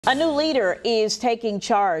A new leader is taking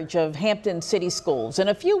charge of Hampton City Schools. In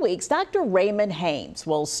a few weeks, Dr. Raymond Haynes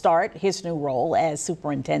will start his new role as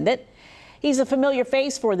superintendent. He's a familiar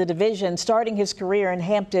face for the division, starting his career in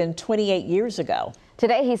Hampton 28 years ago.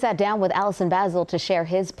 Today, he sat down with Allison Bazzle to share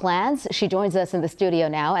his plans. She joins us in the studio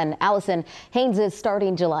now, and Allison, Haynes is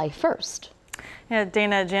starting July 1st. Yeah,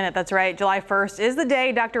 Dana, Janet, that's right. July 1st is the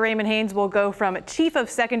day Dr. Raymond Haynes will go from Chief of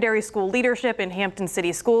Secondary School Leadership in Hampton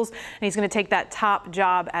City Schools, and he's going to take that top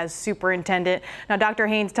job as superintendent. Now, Dr.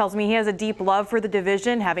 Haynes tells me he has a deep love for the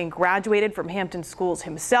division, having graduated from Hampton Schools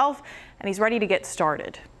himself, and he's ready to get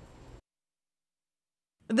started.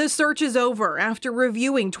 The search is over. After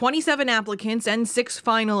reviewing 27 applicants and 6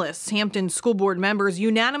 finalists, Hampton School Board members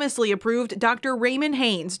unanimously approved Dr. Raymond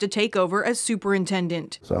Haynes to take over as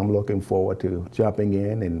superintendent. So I'm looking forward to jumping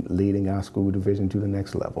in and leading our school division to the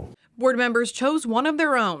next level. Board members chose one of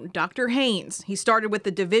their own, Dr. Haynes. He started with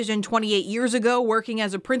the division 28 years ago, working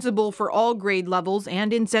as a principal for all grade levels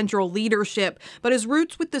and in central leadership, but his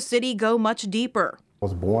roots with the city go much deeper. I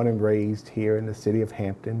was born and raised here in the city of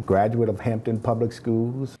Hampton, graduate of Hampton Public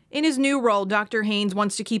Schools. In his new role, Dr. Haynes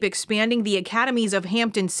wants to keep expanding the academies of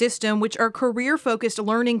Hampton system, which are career-focused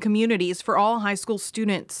learning communities for all high school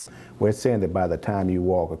students. We're saying that by the time you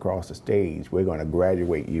walk across the stage, we're going to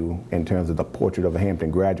graduate you in terms of the portrait of a Hampton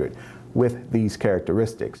graduate with these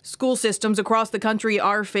characteristics. School systems across the country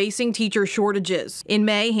are facing teacher shortages. In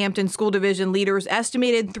May, Hampton School Division leaders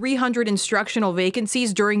estimated 300 instructional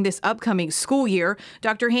vacancies during this upcoming school year.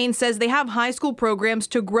 Dr. Haynes says they have high school programs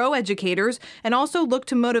to grow educators and also look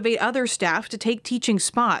to motivate other staff to take teaching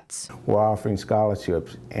spots. We're offering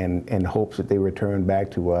scholarships in hopes that they return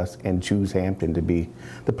back to us and choose Hampton to be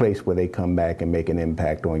the place where they come back and make an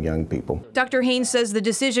impact on young people. Dr. Haynes says the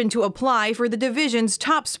decision to apply for the division's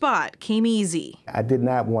top spot came easy. I did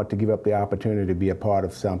not want to give up the opportunity to be a part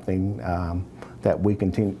of something that we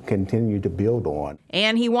continue to build on.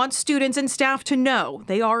 And he wants students and staff to know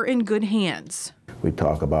they are in good hands. We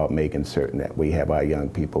talk about making certain that we have our young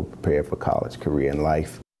people prepared for college, career, and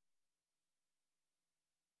life.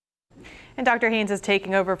 And Dr. Haynes is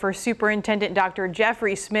taking over for Superintendent Dr.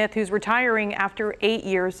 Jeffrey Smith, who's retiring after 8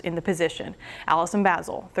 years in the position. Allison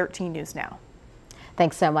Bazzle, 13 News Now.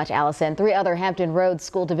 Thanks so much, Allison. 3 other Hampton Roads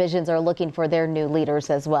school divisions are looking for their new leaders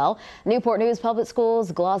as well. Newport News Public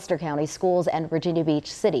Schools, Gloucester County Schools, and Virginia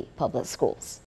Beach City Public Schools.